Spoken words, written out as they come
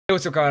Hey,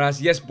 what's up, Camaradas?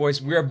 Yes,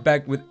 boys, we are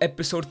back with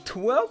episode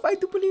 12, I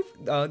do believe.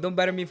 Don't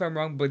batter me if I'm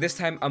wrong, but this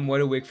time I'm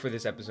wide awake for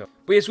this episode.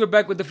 But yes, we're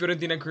back with the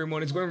Fiorentina career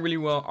mode. It's going really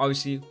well,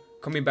 obviously.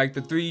 Coming back the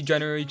 3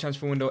 January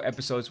transfer window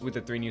episodes with the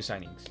 3 new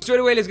signings.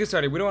 Straight away, let's get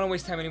started. We don't want to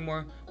waste time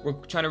anymore. We're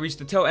trying to reach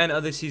the tail end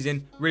of the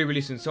season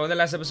really soon. So in the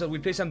last episode, we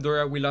played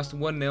Sampdoria. We lost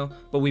 1-0,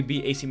 but we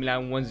beat AC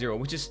Milan 1-0,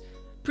 which is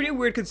pretty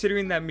weird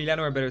considering that Milan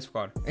are a better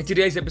squad. In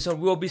today's episode,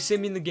 we will be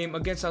simming the game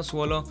against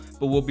Sassuolo,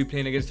 but we'll be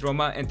playing against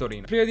Roma and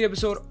Torino. Player of the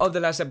episode of the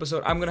last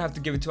episode, I'm gonna have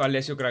to give it to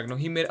Alessio.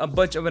 He made a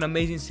bunch of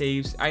amazing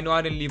saves. I know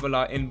I didn't leave a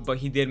lot in, but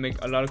he did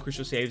make a lot of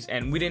crucial saves,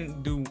 and we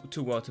didn't do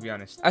too well, to be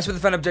honest. As for the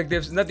fan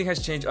objectives, nothing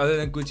has changed other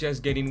than Gutierrez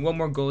getting 1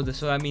 more goal,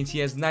 so that means he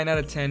has 9 out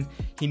of 10.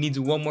 He needs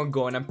 1 more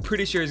goal, and I'm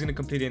pretty sure he's gonna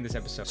complete it in this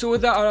episode. So with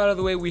that all out of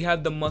the way, we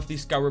have the monthly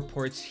scout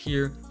reports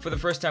here. For the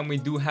first time, we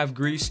do have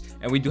Greece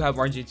and we do have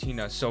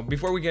Argentina. So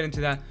before we get into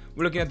that,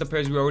 we're looking at the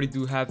players we already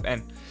do have,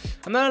 and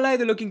I'm not gonna lie,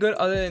 they're looking good.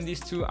 Other than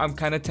these 2, I'm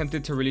kind of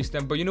tempted to release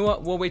them, but you know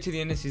what, we'll wait till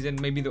the end of the season.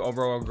 Maybe the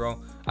overall will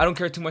grow. I don't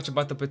care too much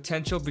about the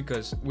potential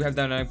because we have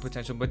dynamic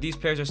potential, but these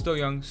players are still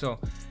young, so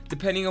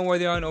depending on where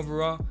they are in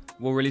overall,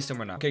 we'll release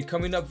them or not. Okay,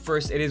 coming up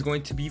first, it is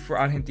going to be for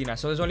Argentina.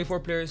 So there's only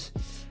 4 players,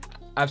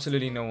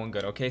 absolutely no one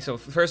good. Okay, so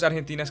first,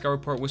 Argentina scout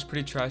report was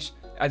pretty trash.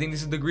 I think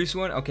this is the Greece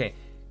one. Okay,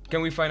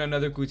 can we find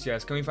another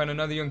Gutierrez? Can we find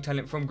another young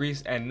talent from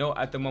Greece? And no,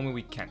 at the moment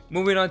we can't.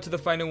 Moving on to the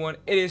final one,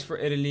 it is for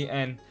Italy,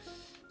 and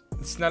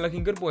it's not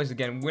looking good, boys.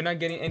 Again, we're not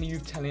getting any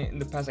youth talent in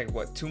the past, like,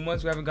 what, 2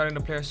 months we haven't gotten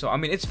a player. So I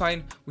mean, it's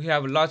fine, we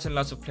have lots and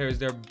lots of players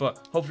there,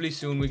 but hopefully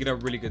soon we get a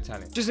really good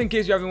talent. Just in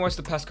case you haven't watched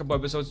the past couple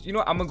episodes, you know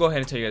what, I'm gonna go ahead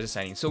and tell you guys a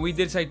signing. So we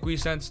did sign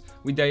Cuisance,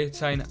 we did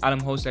sign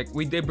Adam Hosek,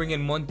 we did bring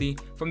in Monti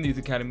from the youth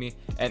academy,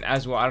 and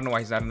as well, I don't know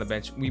why he's not on the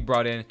bench, we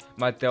brought in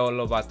Matteo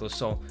Lovato.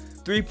 So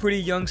 3 pretty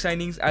young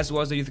signings as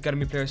well as the youth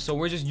academy players. So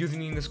we're just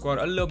youthening the squad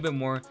a little bit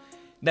more.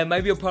 That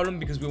might be a problem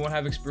because we won't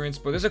have experience,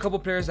 but there's a couple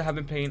players that have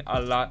been playing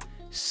a lot,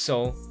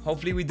 so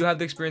hopefully we do have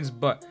the experience.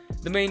 But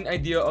the main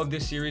idea of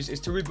this series is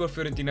to rebuild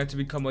Fiorentina to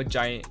become a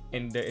giant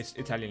in the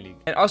Italian league.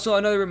 And also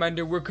another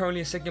reminder, we're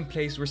currently in 2nd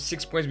place. We're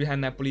 6 points behind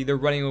Napoli. They're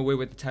running away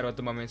with the title at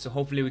the moment, so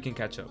hopefully we can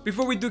catch up.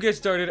 Before we do get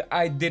started,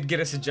 I did get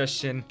a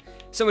suggestion.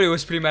 Somebody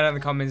was pretty mad in the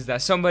comments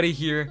that somebody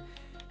here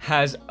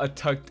has a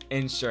tucked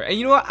in shirt, and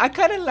you know what, I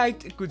kind of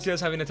liked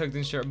Gutierrez having a tucked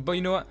in shirt, but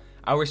you know what,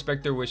 I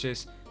respect their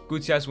wishes.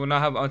 Gutierrez will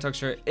not have an untucked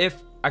shirt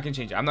if I can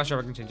change it. I'm not sure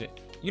if I can change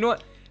it. You know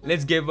what,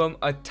 let's give him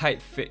a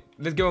tight fit.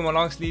 Let's give him a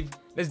long sleeve.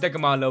 Let's deck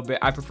him out a little bit.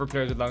 I prefer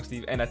players with long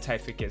sleeve and a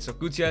tight fit kit. So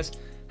Gutierrez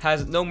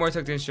has no more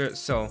tucked in shirt,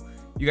 so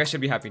you guys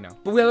should be happy now.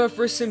 But we have our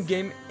first sim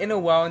game in a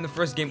while, in the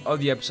first game of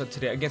the episode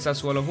today against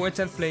Sassuolo, who are in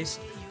 10th place.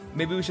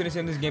 Maybe we shouldn't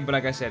sim this game, but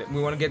like I said,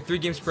 we want to get 3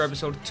 games per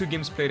episode, 2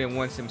 games played in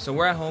 1 sim. So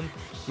we're at home,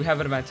 we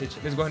have an advantage.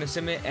 Let's go ahead and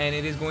sim it, and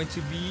it is going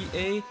to be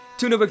a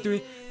 2-0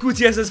 victory.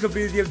 Gutierrez has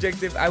completed the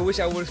objective. I wish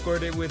I would have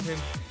scored it with him,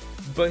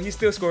 but he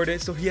still scored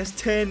it, so he has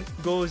 10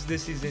 goals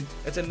this season.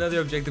 That's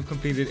another objective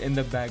completed in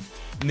the bag.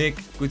 Nick,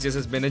 Gutierrez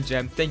has been a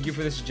gem. Thank you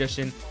for the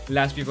suggestion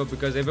last FIFA,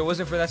 because if it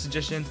wasn't for that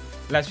suggestion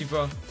last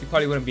FIFA, he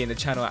probably wouldn't be in the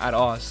channel at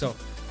all. So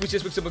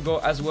Gutierrez picks up a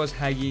goal, as well as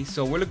Hagi,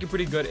 so we're looking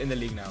pretty good in the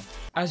league now.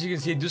 As you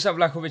can see, Dusan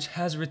Vlahovic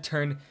has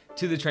returned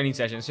to the training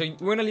session, so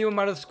we're gonna leave him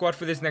out of the squad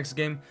for this next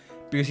game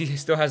because he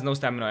still has no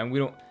stamina, and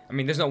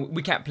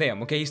we can't play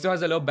him. Okay, he still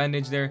has a little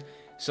bandage there,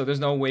 so there's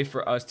no way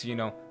for us to, you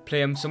know,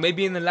 play him. So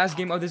maybe in the last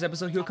game of this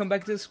episode he'll come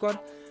back to the squad,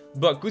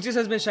 but Gutierrez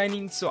has been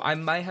shining, so I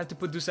might have to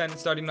put Dusan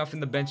starting off in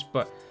the bench.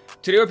 But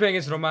today we're playing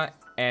against Roma,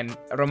 and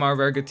Roma are a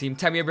very good team.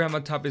 Tammy Abraham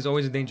on top is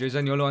always a danger.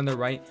 Zaniolo on the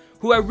right,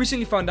 who I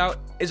recently found out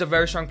is a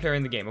very strong player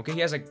in the game. Okay, he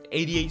has like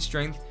 88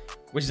 strength,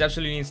 which is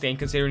absolutely insane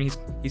considering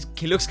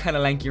he looks kind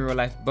of lanky in real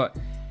life. But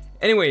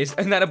anyways,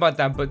 not about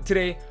that. But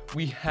today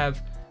we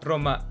have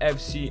Roma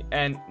FC,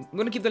 and I'm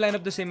gonna keep the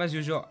lineup the same as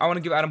usual. I want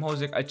to give Adam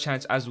Hosek a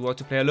chance as well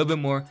to play a little bit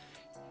more.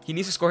 He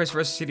needs to score his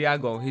first Serie A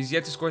goal. He's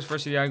yet to score his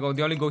first Serie A goal.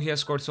 The only goal he has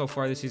scored so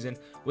far this season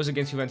was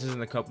against Juventus in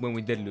the cup when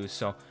we did lose.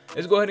 So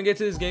let's go ahead and get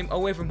to this game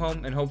away from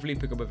home and hopefully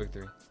pick up a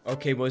victory.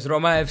 Okay, boys,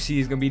 Roma FC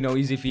is gonna be no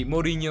easy feat.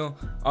 Mourinho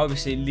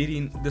obviously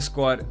leading the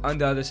squad on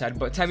the other side,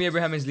 but Tammy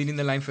Abraham is leading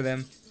the line for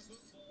them.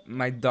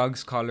 My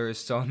dog's collar is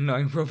so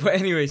annoying, bro. But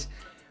anyways,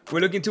 we're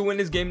looking to win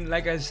this game,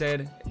 like I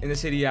said, in the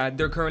Serie A.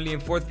 They're currently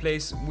in 4th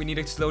place. We need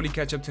to slowly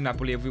catch up to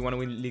Napoli if we want to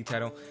win the league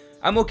title.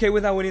 I'm okay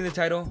without winning the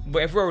title,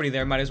 but if we're already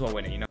there, might as well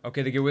win it, you know?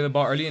 Okay, they get rid of the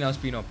ball early, and now it's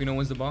Pino. Pino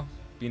wins the ball.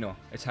 Pino.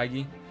 It's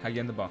Hagi. Hagi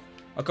on the ball.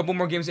 A couple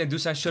more games, and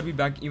Dusan should be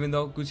back, even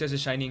though Gutierrez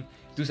is shining.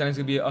 Dusan is going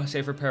to be a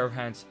safer pair of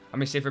hands.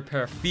 Safer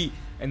pair of feet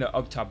in the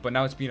up top, but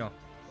now it's Pino.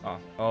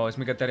 Oh, it's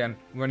Mkhitaryan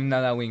running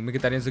down that wing.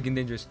 Mkhitaryan's looking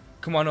dangerous.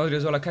 Come on,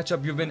 Odriozola, catch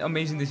up. You've been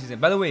amazing this season.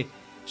 By the way,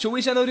 should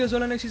we send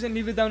Odriozola next season?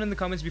 Leave it down in the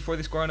comments before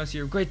they score on us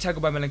here. Great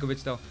tackle by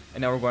Milankovic though.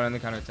 And now we're going on the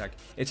counter-attack.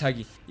 It's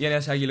Hagi. Yeah,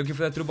 that's Hagi looking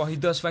for that through ball. He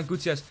does find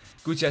Gutierrez.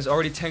 Gutierrez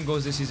already 10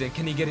 goals this season.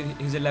 Can he get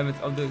his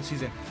 11th of the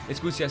season? It's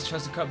Gutierrez.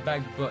 Tries to cut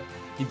back, but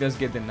he does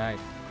get denied.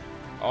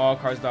 Oh,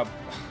 Karsdorp.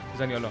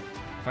 Zaniolo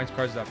finds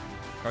Karsdorp.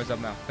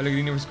 Karsdorp now.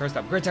 Pellegrini versus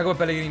Karsdorp. Great tackle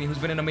by Pellegrini, who's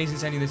been an amazing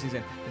signing this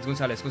season. It's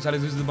Gonzalez.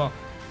 Gonzalez loses the ball.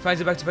 Finds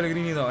it back to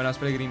Pellegrini though, and now it's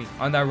Pellegrini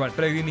on that run.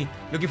 Pellegrini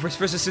looking for his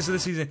first assist of the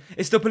season.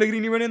 It's still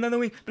Pellegrini running down the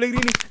wing.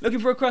 Pellegrini looking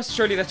for a cross.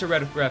 Surely that's a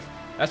red, ref.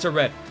 That's a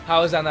red.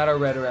 How is that not a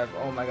red, ref?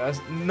 Oh my god,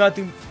 that's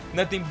nothing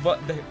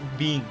but the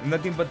being,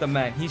 nothing but the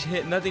man. He's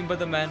hit nothing but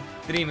the man.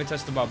 Didn't even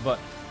touch the ball, but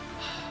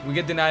we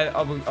get denied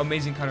of an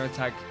amazing counter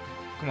attack.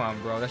 Come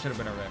on, bro, that should have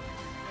been a red.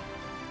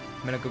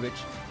 Milankovic,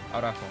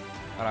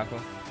 Araujo,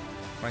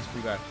 finds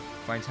Pulgar,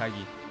 finds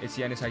Hagi. It's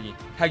Yanis Hagi.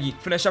 Hagi,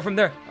 finish shot from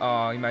there.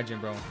 Oh, imagine,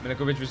 bro.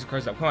 Milankovic versus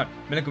Karsdorp. Come on,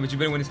 Milankovic, you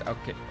better win this.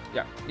 Okay,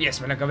 yeah, yes,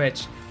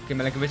 Milankovic. Okay,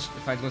 Milankovic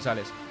finds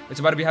Gonzalez. It's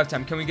about to be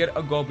halftime. Can we get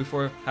a goal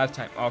before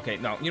halftime? Okay,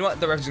 no. You know what?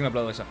 The ref is gonna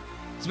blow this up.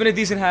 It's been a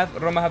decent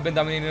half. Roma have been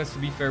dominating us. To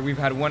be fair, we've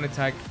had one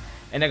attack,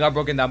 and I got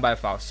broken down by a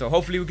foul. So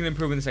hopefully we can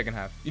improve in the second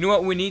half. You know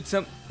what? We need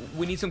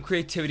some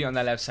creativity on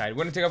that left side.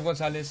 We're gonna take off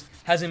Gonzalez.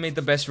 Hasn't made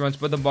the best runs,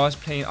 but the ball's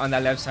playing on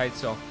that left side.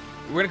 So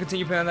we're gonna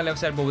continue playing on that left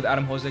side, but with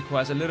Adam Hosek, who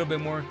has a little bit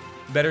more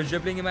better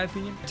dribbling in my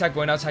opinion. Attack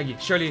going, now it's Hagi.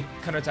 Surely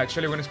counter attack.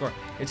 Surely we're gonna score.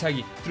 It's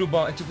Hagi. Through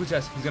ball into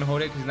Gutierrez. He's gonna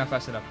hold it because he's not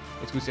fast enough.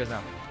 It's Gutierrez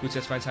now.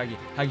 Gutierrez finds Hagi.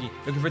 Hagi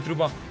looking for through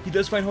ball. He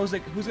does find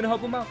Hosek. Who's gonna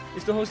help him out?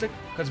 It's still Hosek.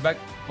 Cuts back.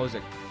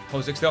 Hosek.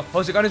 Hosek still.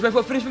 Hosek on his right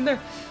foot. Finish from there.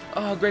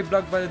 Oh, great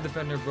block by the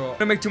defender, bro.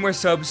 Gonna make 2 more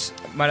subs.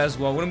 Might as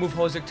well. We're gonna move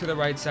Hosek to the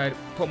right side.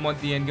 Put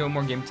Monty in. Give him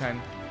more game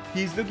time.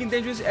 He's looking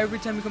dangerous every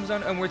time he comes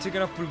on, and we're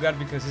taking off Pulgar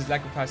because his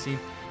lack of passing.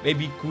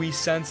 Maybe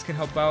Cuisance can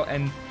help out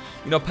and,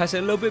 you know, pass it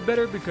a little bit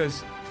better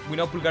because we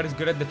know Pulgar is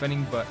good at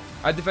defending, but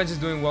our defense is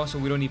doing well, so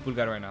we don't need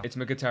Pulgar right now. It's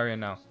Mkhitaryan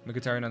now.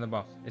 Mkhitaryan on the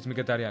ball. It's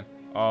Mkhitaryan.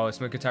 Oh, it's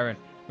Mkhitaryan.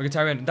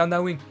 Mkhitaryan down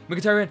that wing.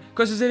 Mkhitaryan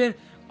crosses it in.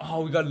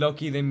 Oh, we got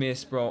lucky. They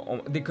missed, bro.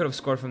 Oh, they could have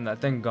scored from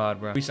that. Thank God,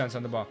 bro. Cuisance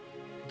on the ball.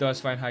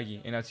 Does find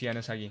Hagi, and that's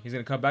Yanis Hagi. He's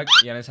gonna cut back.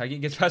 Yanis Hagi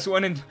gets past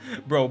one, and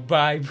bro,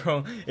 bye,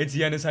 bro. It's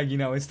Yanis Hagi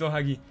now. It's still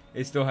Hagi.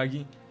 It's still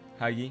Hagi.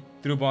 Hagi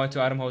threw ball to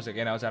Adam Hosek,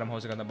 and now it's Adam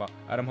Hosek on the ball.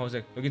 Adam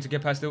Hosek looking to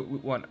get past the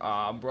one.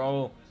 Ah,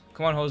 bro.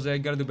 Come on, Jose.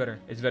 Gotta do better.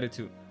 It's better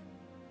too.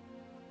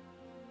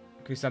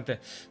 Cristante.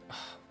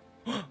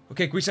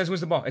 Okay, Cuisance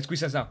wins the ball. It's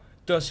Cuisance now.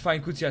 Does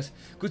find Gutierrez.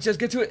 Gutierrez,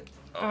 get to it.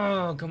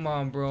 Oh, come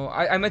on, bro.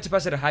 I meant to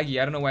pass it to Hagi.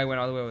 I don't know why I went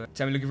all the way with it.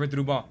 Tammy looking for a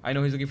through ball. I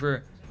know he's looking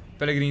for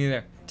Pellegrini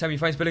there. Tammy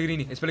finds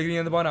Pellegrini. It's Pellegrini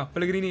on the ball now.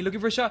 Pellegrini looking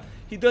for a shot.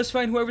 He does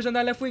find whoever's on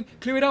that left wing.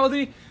 Clear it out,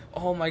 Odri.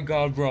 Oh my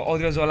god, bro.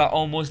 Odriozola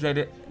almost let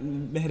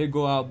it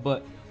go out,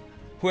 but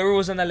whoever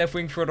was on that left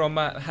wing for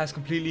Roma has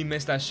completely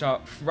missed that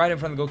shot right in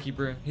front of the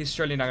goalkeeper. He's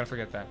surely not gonna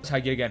forget that. It's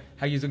Hagi again.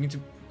 Hagi's looking to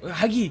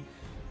Hagi.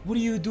 What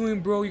are you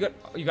doing, bro? You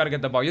gotta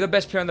get the ball. You're the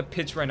best player on the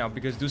pitch right now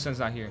because Dusan's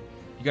not here.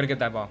 You gotta get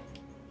that ball.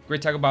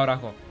 Great tackle by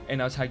Araujo. And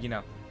now it's Hagi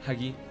now.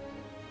 Hagi.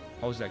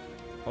 Hosek.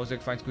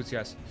 Hosek finds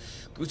Gutierrez.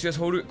 Gutierrez,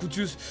 hold it.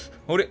 Gutierrez,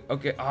 hold it.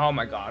 Okay. Oh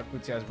my god,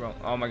 Gutierrez, bro.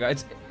 Oh my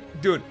god.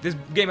 Dude, this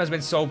game has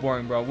been so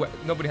boring, bro.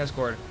 Nobody has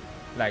scored.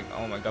 Like,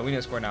 oh my god, we need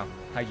to score now.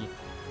 Hagi.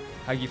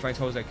 Hagi finds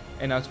Hosek.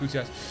 And now it's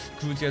Gutierrez.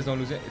 Gutierrez, don't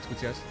lose it. It's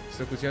Gutierrez.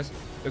 Still Gutierrez.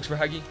 Looks for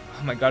Hagi.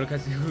 Oh my god,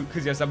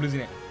 Gutierrez, stop losing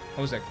it.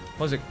 Hosek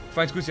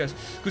finds Gutierrez.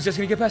 Gutierrez,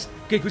 can he get past?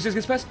 Okay, Gutierrez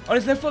gets past. On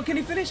his left foot, can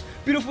he finish?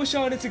 Beautiful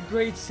shot. It's a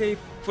great save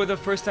for the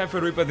first time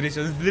for Rui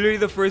Patricio. It's literally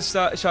the first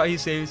shot he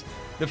saves.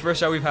 The first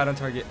shot we've had on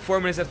target.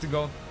 4 minutes left to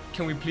go.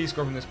 Can we please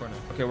score from this corner?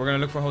 Okay, we're gonna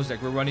look for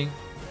Hosek. We're running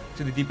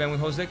to the deep end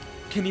with Hosek.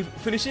 Can he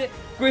finish it?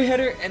 Great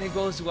header, and it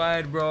goes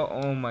wide, bro.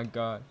 Oh my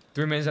god.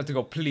 3 minutes have to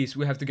go. Please,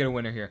 we have to get a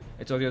winner here.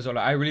 It's Odriozola.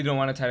 I really don't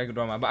want to tie to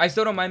Roma, but I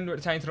still don't mind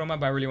tying to Roma,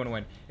 but I really want to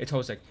win. It's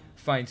Hosek.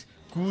 Finds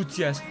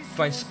Gutierrez.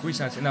 Finds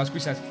Cuisance, and now it's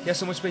Cuisance. He has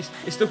so much space.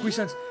 It's still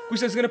Cuisance.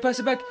 Cuisance is gonna pass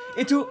it back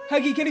into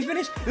Hagi. Can he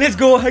finish? Let's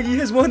go. Hagi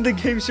has won the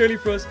game, surely,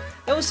 pros.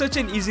 That was such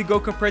an easy goal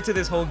compared to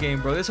this whole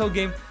game, bro. This whole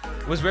game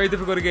was very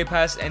difficult to get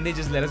past, and they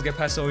just let us get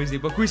past so easy.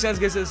 But Cuisance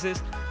gets an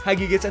assist.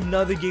 Hagi gets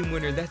another game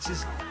winner. That's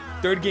his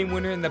 3rd game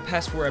winner in the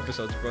past 4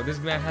 episodes, bro. This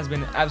man has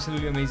been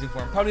absolutely amazing for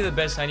him. Probably the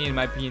best signing in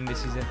my opinion this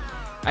season.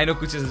 I know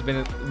Cuisance has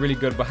been really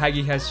good, but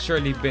Hagi has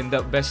surely been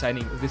the best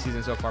signing of this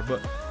season so far.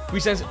 But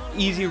Cuisance,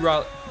 easy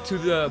route to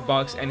the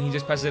box, and he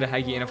just passes it to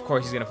Hagi, and of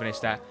course he's gonna finish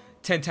that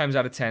 10 times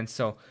out of 10.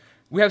 So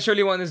we have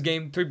surely won this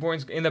game. 3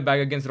 points in the bag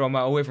against Roma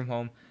away from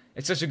home.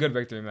 It's such a good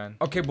victory, man.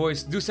 Okay,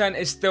 boys, Dusan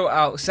is still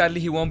out.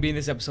 Sadly, he won't be in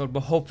this episode,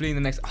 but hopefully in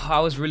the next. I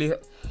was really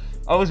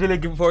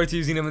looking forward to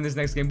using him in this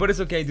next game, but it's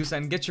okay,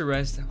 Dusan. Get your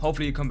rest.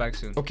 Hopefully you come back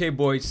soon. Okay,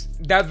 boys,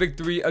 that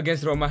victory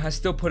against Roma has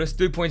still put us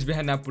 3 points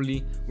behind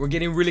Napoli. We're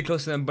getting really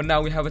close to them, but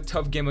now we have a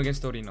tough game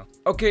against Torino.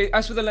 Okay,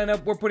 as for the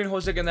lineup, we're putting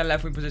Hosek in that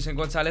left wing position.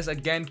 Gonzalez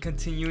again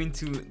continuing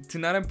to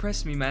not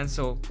impress me, man.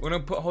 So we're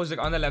gonna put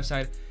Hosek on the left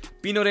side.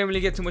 Pino didn't really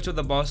get too much of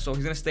the ball, so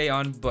he's gonna stay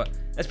on, but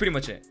that's pretty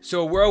much it.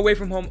 So we're away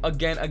from home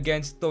again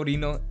against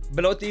Torino.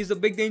 Belotti is a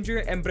big danger,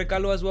 and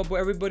Brecalo as well, but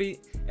everybody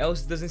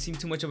else doesn't seem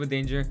too much of a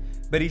danger.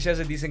 Berisha is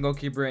a decent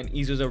goalkeeper, and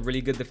Izo's a really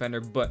good defender,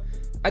 but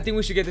I think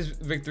we should get this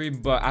victory.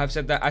 But I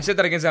said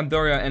that against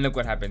Sampdoria, and look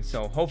what happened.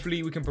 So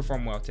hopefully we can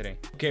perform well today.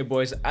 Okay,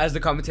 boys, as the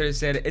commentator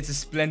said, it's a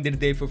splendid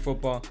day for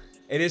football.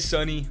 It is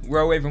sunny.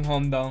 We're away from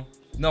home though.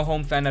 No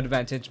home fan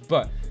advantage,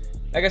 but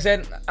like I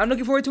said, I'm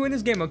looking forward to winning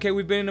this game, okay?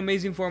 We've been in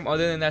amazing form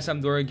other than that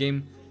Sampdoria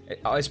game,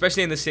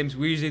 especially in the Sims.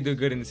 We usually do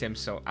good in the Sims,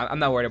 so I'm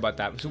not worried about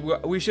that.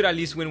 So we should at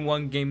least win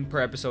 1 game per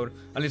episode.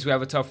 Unless we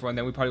have a tough run,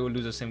 then we probably will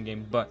lose a Sim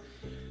game. But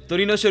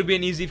Torino should be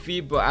an easy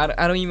feat, but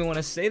I don't even want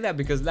to say that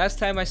because last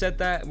time I said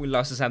that, we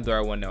lost to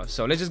Sampdoria 1-0.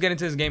 So let's just get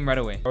into this game right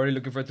away. Already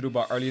looking for a through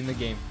ball early in the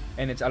game.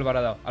 And it's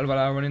Alvarado.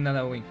 Alvarado running down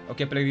that wing.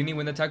 Okay, Pellegrini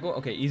win the tackle.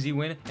 Okay, easy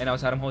win. And now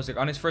it's Adam Hosek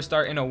on his first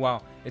start in a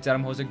while. It's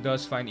Adam Hosek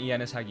does find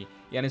Ianis Hagi.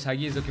 Ianis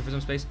Hagi is looking for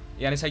some space.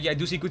 Ianis Hagi, I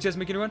do see Kuches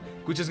making a run.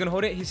 Kuches gonna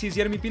hold it. He sees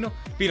Yeremi Pino.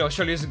 Pino,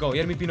 surely this is a goal.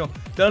 Yeremi Pino,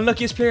 the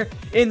unluckiest player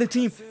in the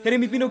team.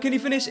 Yeremi Pino, can he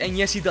finish? And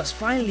yes, he does.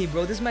 Finally,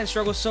 bro. This man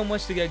struggles so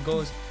much to get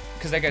goals.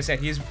 Because like I said,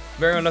 he's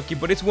very unlucky.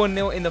 But it's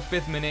 1-0 in the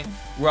 5th minute.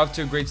 We're off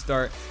to a great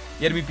start.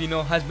 Yeremi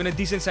Pino has been a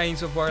decent signing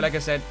so far. Like I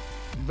said,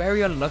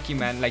 very unlucky,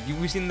 man. Like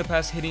we've seen in the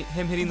past,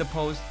 him hitting the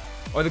post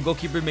or the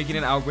goalkeeper making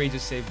an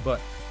outrageous save. But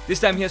this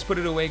time he has put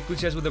it away.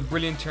 Kuches with a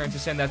brilliant turn to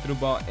send that through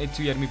ball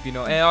into Yeremi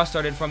Pino. And it all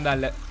started from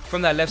that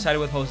left side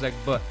with Hosek.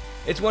 But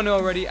it's 1-0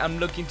 already. I'm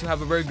looking to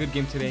have a very good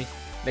game today.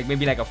 Like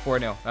maybe like a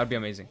 4-0. That'd be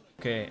amazing.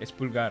 Okay, it's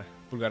Pulgar.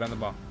 Pulgar on the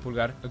ball.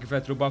 Pulgar looking for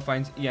that through ball.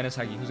 Finds Ianis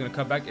Hagi. Who's going to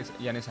cut back? It's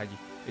Ianis Hagi.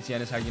 It's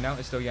Ianis Hagi now.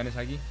 It's still Ianis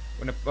Hagi.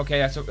 Okay,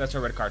 that's a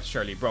red card.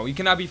 Surely, bro. You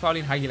cannot be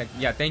fouling Hagi like...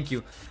 Yeah, thank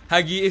you.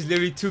 Hagi is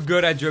literally too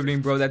good at dribbling,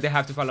 bro, that they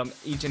have to foul him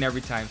each and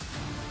every time.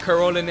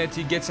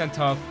 Carolinetti gets sent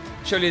off.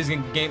 Surely this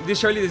game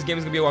is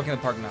going to be a walk in the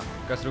park now.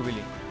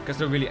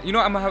 Castrovilli. You know,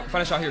 I'm going to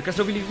find a shot here.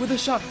 Castrovilli with a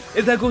shot.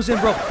 If that goes in,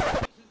 bro.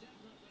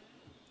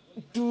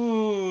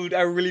 Dude,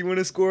 I really want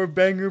to score a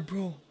banger,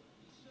 bro.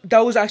 That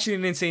was actually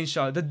an insane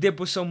shot. The dip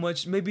was so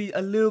much. Maybe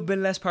a little bit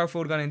less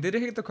powerful gun in. Did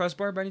it hit the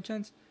crossbar by any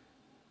chance?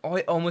 Oh,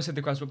 it almost hit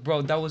the crossbar.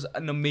 Bro, that was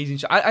an amazing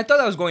shot. I thought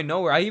that was going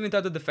nowhere. I even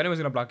thought the defender was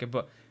going to block it.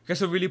 But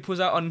Castle really pulls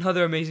out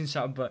another amazing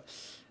shot. But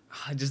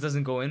it just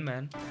doesn't go in,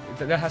 man.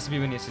 That has to be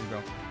Vinicius, bro.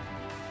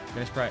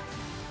 Dennis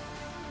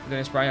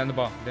Pride on the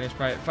ball. Dennis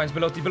Pride finds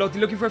Belotti. Belotti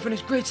looking for a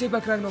finish. Great save by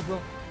Cragno, bro.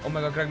 Oh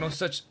my god, Cragno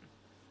such...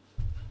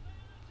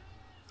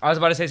 I was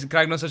about to say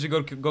Cragno such a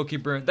good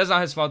goalkeeper. That's not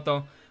his fault,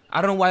 though.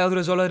 I don't know why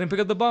Odriozola didn't pick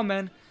up the ball,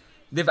 man.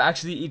 They've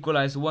actually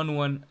equalized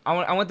 1-1.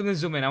 I want them to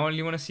zoom in. I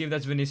really want to see if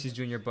that's Vinicius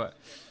Jr., but...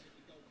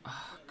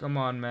 come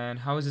on, man.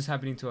 How is this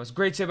happening to us?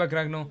 Great save by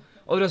Cragno.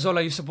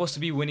 Odriozola, you're supposed to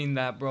be winning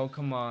that, bro.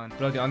 Come on.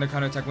 Belotti on the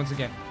counter attack once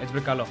again. It's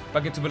Brecalo.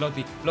 Back into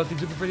Belotti. Belotti's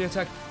looking for the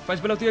attack.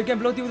 Finds Belotti again.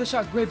 Belotti with a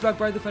shot. Great block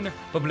by the defender.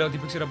 But Belotti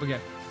picks it up again.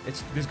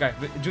 It's this guy.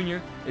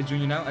 Junior. It's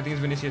Junior now. I think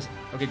it's Vinicius.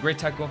 Okay, great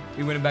tackle.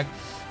 We win it back.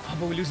 Oh,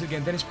 but we lose it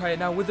again. Dennis Pryor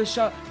now with a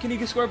shot. Can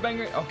he score a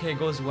banger? Okay, it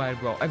goes wide,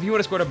 bro. If he would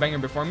have scored a banger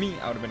before me,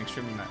 I would have been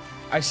extremely mad.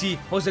 I see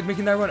Hosek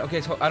making that run. Okay,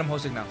 it's Adam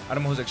Hosek now.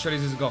 Adam Hosek. Surely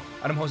this is a goal.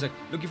 Adam Hosek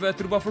looking for that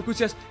through ball for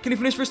Kucias. Can he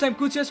finish first time?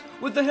 Kucias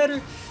with the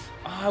header.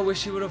 Oh, I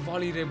wish he would have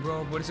volleyed it,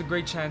 bro. But it's a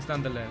great chance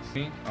nonetheless.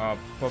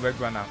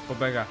 Pobega now.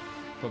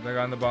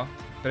 Pobega on the ball.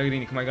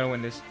 Pellegrini, come on, I gotta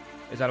win this.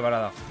 It's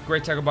Alvarado.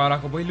 Great tackle by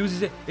Araujo, but he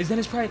loses it. It's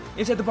Dennis Pride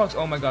inside the box.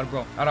 Oh my god,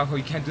 bro. Araujo,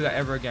 you can't do that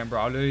ever again,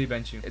 bro. I'll literally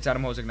bench you. It's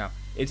Adam Hosek now.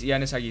 It's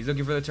Ianis Hagi. He's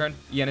looking for the turn.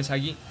 Ianis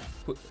Hagi.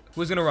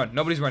 Who's gonna run?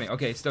 Nobody's running.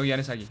 Okay, it's still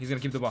Ianis Hagi. He's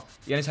gonna keep the ball.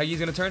 Ianis Hagi is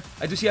gonna turn.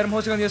 I do see Adam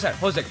Hosek on the other side.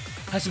 Hosek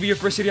has to be your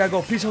first Serie A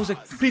goal. Please,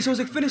 Hosek. Please,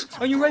 Hosek, finish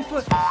on your right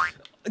foot.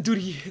 Dude,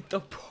 he hit the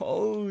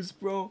post,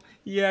 bro.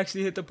 He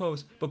actually hit the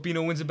post. But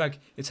Pino wins it back.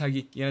 It's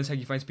Hagi. Ianis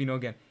Hagi finds Pino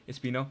again. It's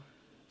Pino.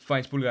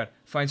 Finds Pulgar.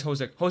 Finds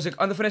Hosek. Hosek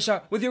on the finish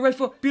shot with your right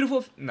foot.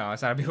 Beautiful. No,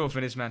 it's not a beautiful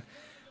finish, man.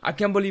 I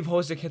can't believe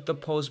Hosek hit the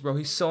post, bro.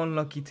 He's so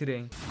unlucky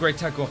today. Great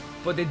tackle.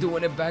 But they do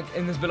win it back.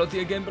 And there's Belotti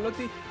again.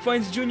 Belotti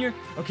finds Junior.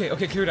 Okay,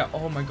 clear it out.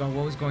 Oh my god,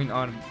 what was going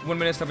on? 1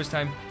 minute stoppage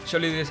time.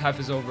 Surely this half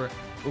is over.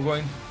 We're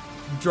going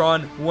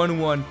drawn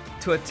 1-1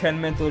 to a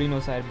 10-man Torino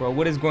side, bro.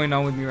 What is going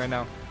on with me right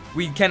now?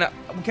 We cannot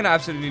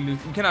absolutely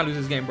lose. We cannot lose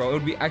this game, bro. It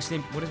would be actually...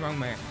 What is wrong with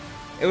my hair?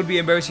 It would be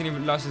embarrassing if we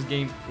lost this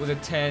game with a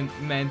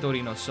 10-man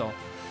Torino, so...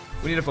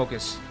 we need to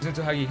focus.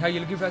 Into Hagi. Hagi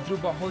looking for that through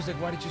ball. Hosek,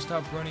 why did you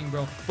stop running,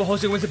 bro? But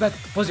Hosek wins it back.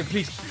 Hosek,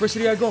 please. First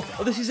Serie A goal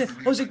of the season.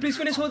 Hosek, please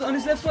finish hold on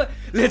his left foot.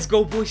 Let's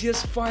go, boys. He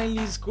has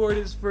finally scored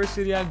his first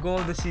Serie A goal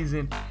of the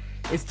season.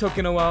 It's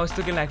taken a while. It's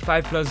taken like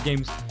 5+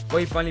 games. But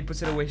he finally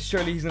puts it away.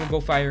 Surely he's going to go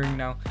firing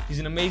now. He's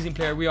an amazing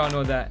player. We all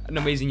know that. An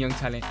amazing young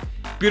talent.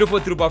 Beautiful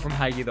through ball from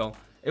Hagi, though.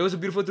 It was a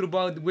beautiful through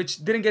ball, which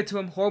didn't get to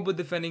him. Horrible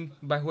defending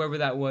by whoever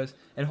that was.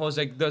 And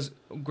Hosek does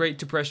great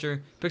to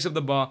pressure. Picks up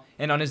the ball.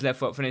 And on his left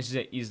foot, finishes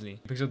it easily.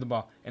 Picks up the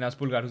ball. And now it's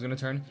Pulgar who's going to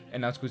turn.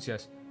 And now it's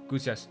Kucias.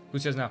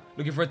 Kucias now.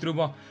 Looking for a through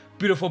ball.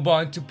 Beautiful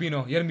ball into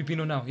Pino. Yeremi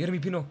Pino now.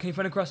 Yeremi Pino. Can you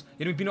find a cross?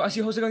 Yeremi Pino. I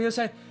see Hosek on the other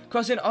side.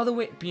 Cross in all the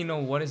way.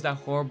 Pino, what is that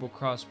horrible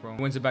cross, bro?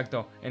 Wins it back,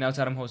 though. And now it's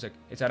Adam Hosek.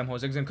 It's Adam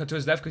Hosek. He's going to cut to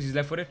his left because he's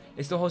left-footed.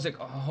 It's still Hosek.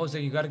 Oh,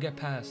 Hosek, you got to get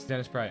past.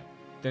 Dennis Pride.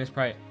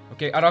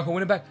 Okay, Araujo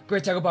win it back.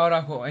 Great tackle by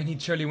Araujo. And he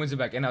surely wins it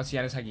back. And now it's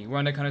Ianis Hagi. We're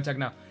on the counter attack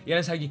now.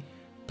 Ianis Hagi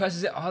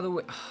passes it all the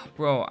way.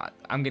 Bro,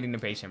 I'm getting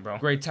impatient, bro.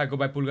 Great tackle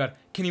by Pulgar.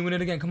 Can he win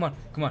it again? Come on.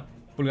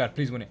 Pulgar,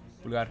 please win it.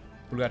 Pulgar.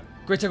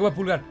 Great tackle by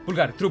Pulgar.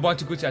 Pulgar. Through ball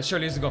to Kucias.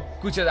 Surely it's a goal.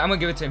 Kucias, I'm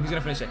going to give it to him. He's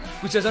going to finish it.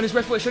 Kucias on his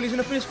right foot. Surely he's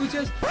going to finish.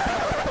 Kucias.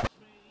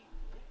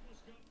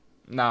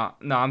 No,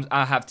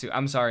 I have to.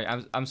 I'm sorry.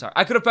 I'm sorry.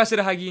 I could have passed it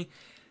to Hagi.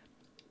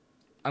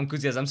 I'm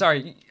Kucias. I'm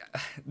sorry.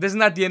 This is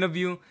not the end of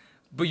you.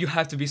 But you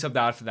have to be subbed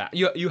out for that.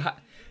 You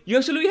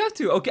absolutely have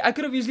to. Okay, I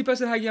could have easily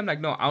passed it Hagi. I'm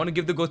like, no, I want to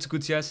give the goal to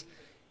Kucias.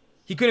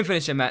 He couldn't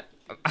finish it, Matt.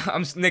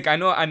 Nick, I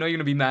know you're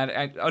gonna be mad.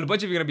 A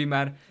bunch of you are gonna be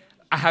mad.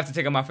 I have to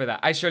take him out for that.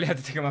 I surely have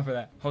to take him out for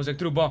that. Jose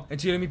through ball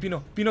into Jeremy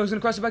Pino. Pino is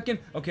gonna cross it back in.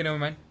 Okay, never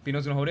mind.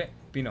 Pino's gonna hold it.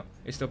 Pino.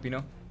 It's still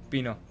Pino.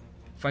 Pino.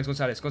 Finds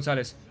Gonzalez.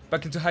 Gonzalez.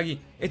 Back into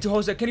Hagi. Into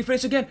Jose. Can he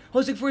finish again?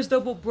 Jose for his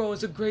double. Bro,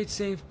 it's a great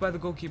save by the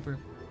goalkeeper.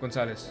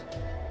 Gonzalez.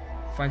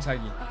 Finds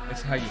Hagi.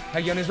 It's Hagi.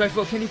 Hagi on his right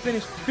foot. Can he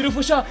finish?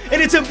 Beautiful shot.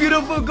 And it's a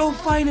beautiful goal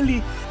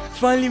finally.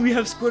 Finally, we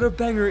have scored a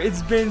banger.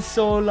 It's been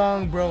so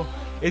long, bro.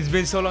 It's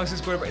been so long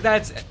since scored a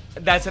banger.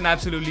 That's an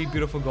absolutely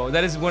beautiful goal.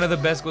 That is one of the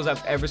best goals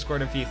I've ever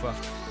scored in FIFA.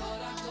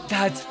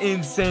 That's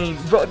insane,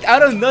 bro.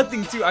 Out of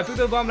nothing too. I picked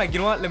up the ball. I'm like, you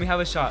know what? Let me have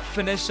a shot.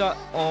 Finesse shot.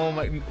 Oh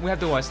my. We have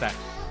to watch that.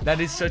 That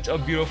is such a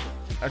beautiful.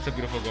 That's a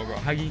beautiful goal, bro.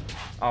 Hagi.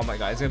 Oh my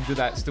god. It's gonna do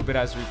that stupid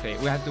ass replay.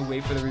 We have to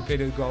wait for the replay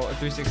to go a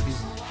 360.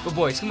 But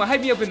boys, come on, hype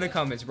me up in the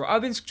comments, bro.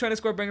 I've been trying to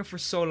score a banger for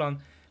so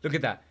long. Look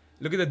at that.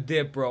 Look at the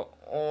dip, bro.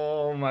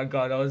 Oh my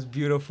god, that was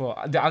beautiful.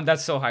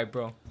 That's so hype,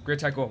 bro. Great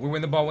tackle. We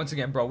win the ball once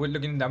again, bro. We're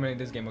looking to dominate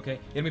this game, okay?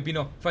 Yermi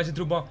Pino finds it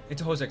through ball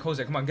into Jose.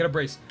 Jose, come on, get a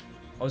brace.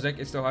 Jose,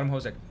 it's still Adam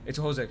Jose. It's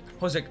Jose.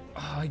 Jose.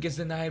 Oh, he gets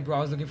denied, bro. I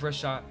was looking for a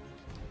shot.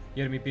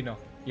 Yermi Pino.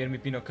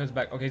 Yermi Pino comes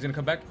back. Okay, he's gonna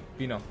come back.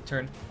 Pino,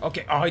 turn.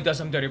 Okay. Oh, he does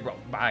something dirty, bro.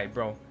 Bye,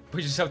 bro.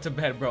 Put yourself to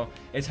bed, bro.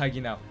 It's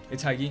Hagi now.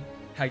 It's Hagi.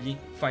 Hagi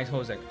finds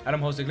Jose.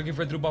 Adam Jose looking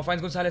for a through ball.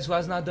 Finds Gonzalez, who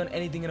has not done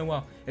anything in a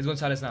while. It's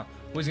Gonzalez now.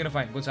 Who is he gonna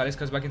find? Gonzalez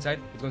comes back inside.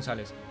 It's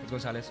Gonzalez. It's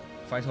Gonzalez.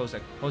 Finds Jose.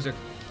 Jose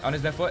on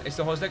his left foot. It's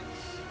still Jose.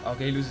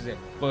 Okay, he loses it.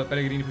 But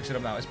Pellegrini picks it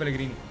up now. It's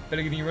Pellegrini.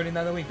 Pellegrini running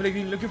down the wing.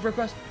 Pellegrini looking for a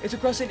cross. It's a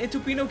cross in into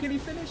Pino. Can he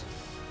finish?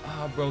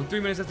 Ah, bro. 3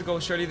 minutes left to go.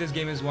 Surely this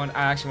game is won.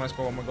 I actually want to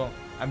score one more goal.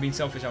 I'm being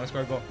selfish. I want to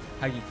score a goal.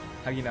 Hagi.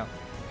 Hagi now.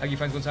 Hagi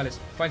finds Gonzalez.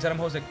 Finds Adam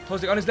Jose.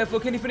 Jose on his left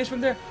foot. Can he finish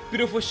from there?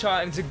 Beautiful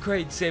shot. And it's a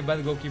great save by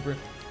the goalkeeper.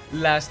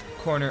 Last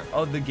corner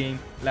of the game.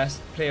 Last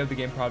play of the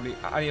game, probably.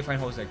 I need to find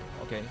Jose.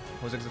 Okay.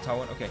 Jose's the top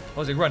one. Okay.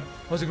 Jose, run.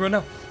 Jose, run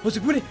now. Jose,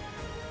 win it.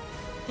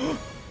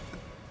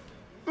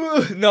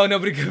 No,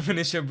 nobody could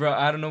finish it, bro.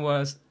 I don't know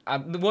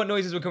what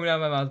noises were coming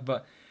out of my mouth,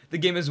 but the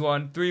game is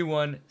won.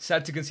 3-1.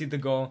 Sad to concede the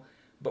goal.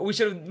 But we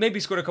should have maybe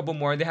scored a couple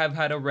more. They have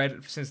had a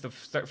red since the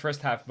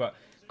first half, but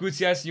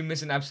Gutierrez, you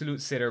miss an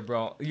absolute sitter,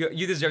 bro.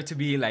 You deserve to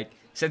be, like,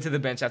 sent to the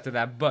bench after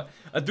that. But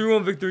a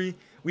 3-1 victory.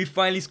 We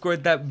finally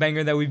scored that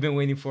banger that we've been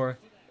waiting for.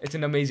 It's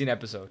an amazing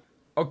episode.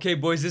 Okay,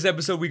 boys, this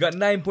episode, we got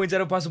 9 points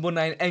out of possible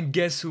 9. And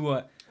guess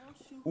what?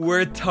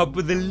 We're top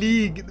of the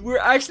league. We're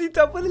actually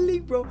top of the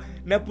league, bro.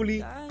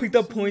 Napoli picked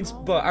up points,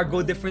 but our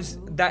goal difference,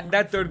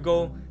 that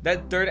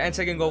third and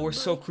second goal were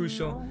so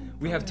crucial.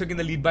 We have taken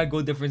the lead by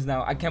goal difference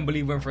now. I can't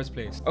believe we're in first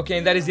place. Okay,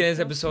 and that is the end of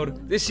this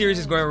episode. This series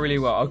is going really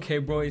well. Okay,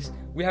 boys.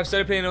 We have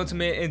started playing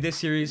Ultimate in this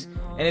series,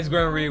 and it's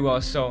going really well.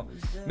 So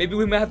maybe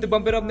we might have to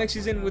bump it up next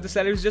season with the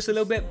salaries just a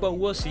little bit, but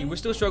we'll see. We're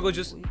still struggling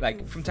just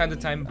like from time to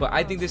time, but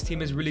I think this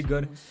team is really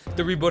good.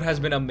 The rebuild has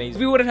been amazing. If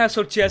we wouldn't have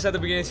Solskjaer at the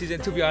beginning of the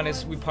season, to be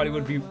honest, we probably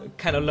would be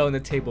kind of low in the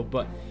table.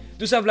 But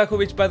Dusan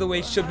Vlahovic, by the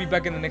way, should be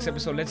back in the next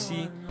episode. Let's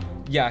see.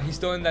 Yeah, he's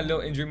still in that little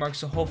injury mark,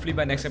 so hopefully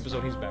by next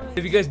episode he's back.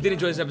 If you guys did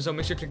enjoy this episode,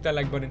 make sure to click that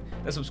like button,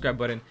 that subscribe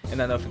button, and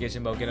that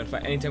notification bell. Get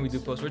notified anytime we do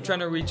post. We're trying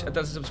to reach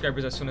 1,000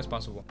 subscribers as soon as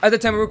possible. At the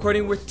time of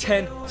recording, we're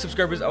 10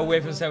 subscribers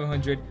away from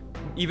 700.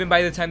 Even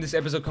by the time this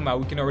episode come out,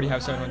 we can already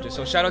have 700.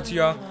 So shout out to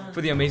y'all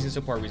for the amazing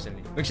support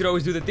recently. Make sure to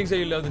always do the things that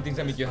you love, the things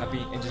that make you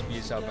happy, and just be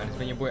yourself, man. It's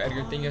been your boy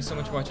Edgar. Thank you guys so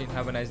much for watching.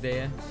 Have a nice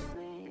day.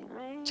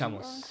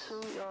 Chamos.